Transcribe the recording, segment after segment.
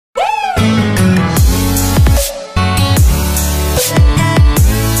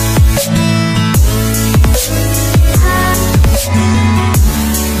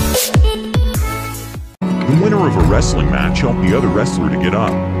wrestling match helped the other wrestler to get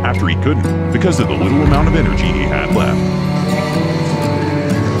up after he couldn't because of the little amount of energy he had left.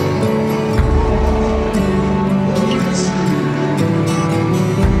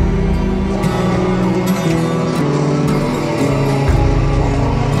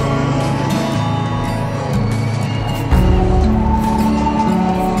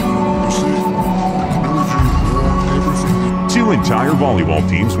 Entire volleyball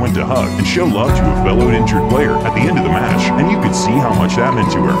teams went to hug and show love to a fellow injured player at the end of the match, and you could see how much that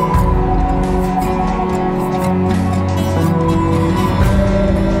meant to her.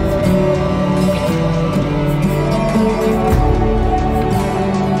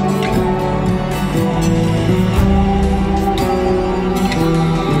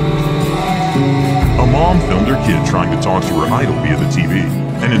 A mom filmed her kid trying to talk to her idol via the TV.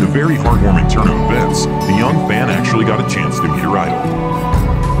 And in a very heartwarming turn of events, the young fan actually got a chance to meet her idol.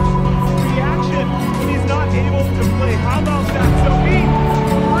 Reaction, he's not able to play. How about that? So me,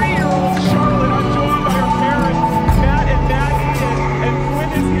 3-year-old Charlotte, I'm joined by her parents, Matt and Maggie, and Quinn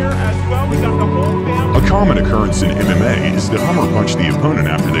is here as well. We got the whole family. A common occurrence in MMA is to hammer punch the opponent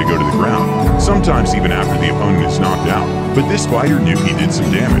after they go to the ground, sometimes even after the opponent is knocked out. But this fighter knew he did some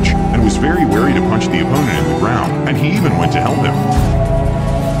damage, and was very wary to punch the opponent in the ground, and he even went to help him.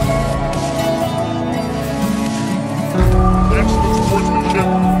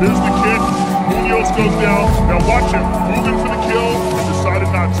 There's the kick. Munoz goes down. Now watch him. Moving for the kill and decided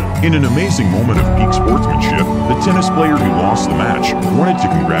not to. In an amazing moment of peak sportsmanship, the tennis player who lost the match wanted to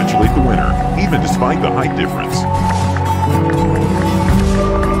congratulate the winner, even despite the height difference.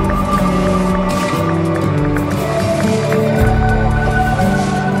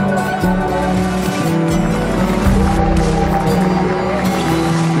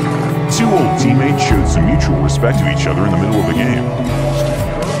 Two old teammates showed some mutual respect to each other in the middle of the game.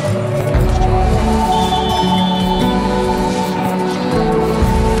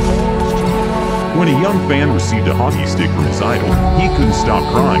 When a young fan received a hockey stick from his idol, he couldn't stop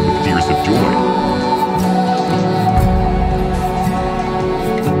crying with tears of joy.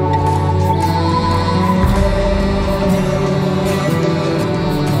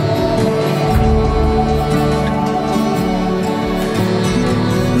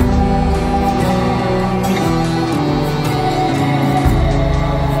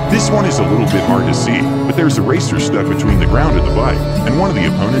 This one is a little bit hard to see, but there's a racer stuck between the ground and the bike, and one of the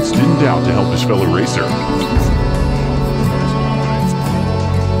opponents didn't doubt to help his fellow racer.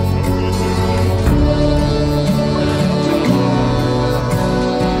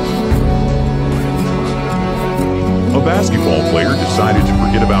 A basketball player decided to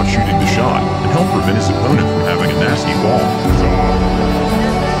forget about shooting the shot and help prevent his opponent from having a nasty fall.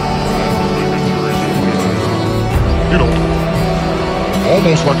 You know,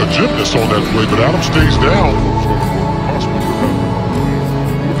 almost like a gymnast on that play, but Adam stays down.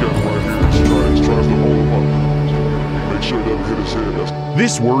 Look at him right here. He tries to hold him up. Make sure he doesn't hit his head.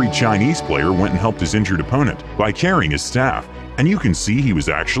 This worried Chinese player went and helped his injured opponent by carrying his staff, and you can see he was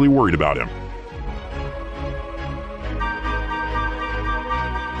actually worried about him.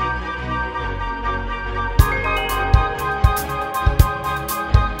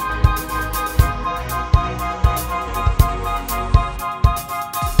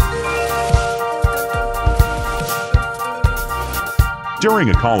 During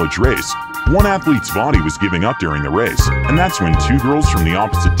a college race, one athlete's body was giving up during the race, and that's when two girls from the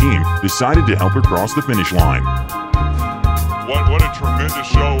opposite team decided to help her cross the finish line. What a tremendous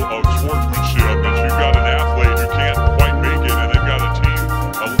show of sportsmanship that you've got an athlete who can't quite make it, and they've got a team,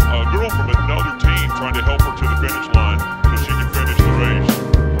 a girl from another team trying to help her to the finish line so she can finish the race.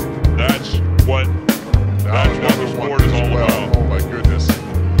 That's what the sport is all about. Oh my goodness.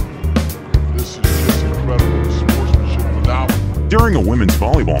 This is just incredible sportsmanship without. During a women's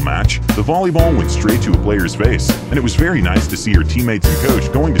volleyball match, the volleyball went straight to a player's face, and it was very nice to see her teammates and coach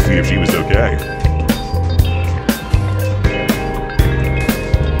going to see if she was okay.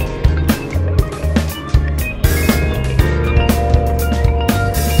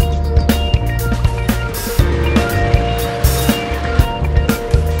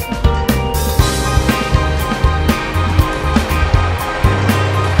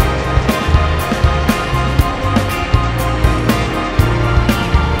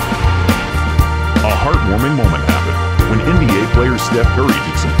 Heartwarming moment happened when NBA player Steph Curry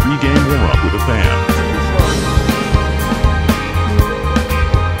did some pre-game warm-up with a fan.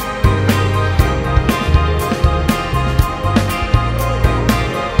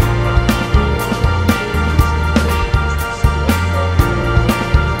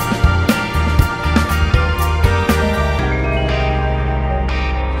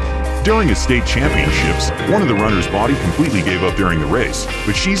 During a state championships, one of the runners' body completely gave up during the race,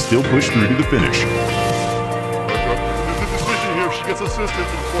 but she still pushed through to the finish. The decision here, she gets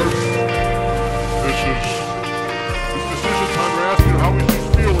assistance, of course. This decision time, they're asking her how is she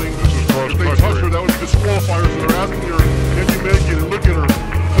feeling. If they touch her, that would disqualify her, so they're asking her, can you make it? And look at her.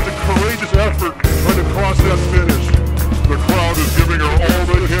 It's a courageous effort trying to cross that finish. The crowd is giving her all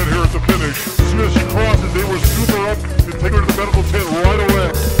they can here at the finish. As soon as she crosses, they will scoop her up and take her to the medical tent right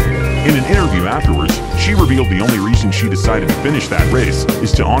away. In an interview afterwards, she revealed the only reason she decided to finish that race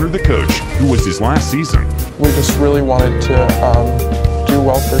is to honor the coach, who was his last season. We just really wanted to do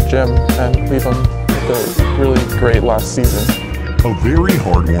well for Jim and leave him with a really great last season. A very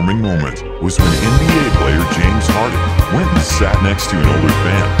heartwarming moment was when NBA player James Harden went and sat next to an older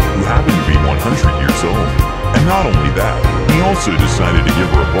fan who happened to be 100 years old. And not only that, he also decided to give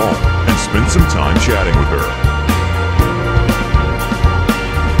her a ball and spend some time chatting with her.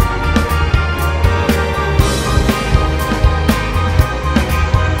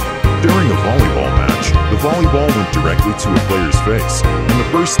 During a volleyball match, the volleyball went directly to a player's face, and the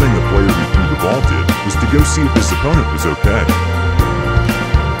first thing the player who threw the ball did was to go see if his opponent was okay.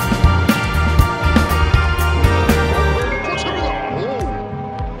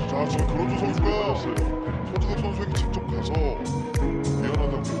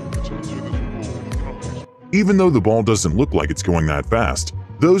 Even though the ball doesn't look like it's going that fast,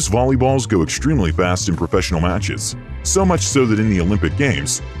 those volleyballs go extremely fast in professional matches. So much so that in the Olympic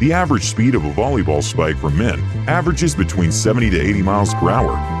Games, the average speed of a volleyball spike for men averages between 70 to 80 miles per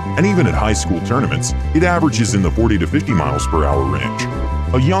hour, and even at high school tournaments, it averages in the 40 to 50 miles per hour range.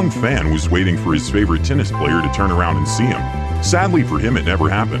 A young fan was waiting for his favorite tennis player to turn around and see him. Sadly for him, it never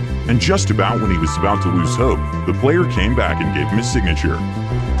happened, and just about when he was about to lose hope, the player came back and gave him his signature.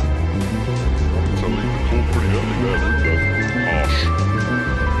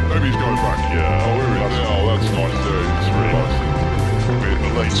 Maybe he's going back, yeah. Oh, that's nice there. He's realised a bit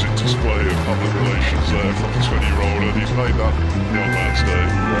belated display of public relations there from the 20-year-old, and he's made that young man's day.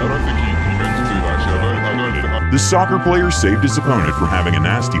 Yeah, I don't think he meant to do that, actually. I don't. The soccer player saved his opponent from having a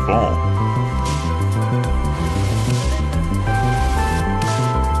nasty fall.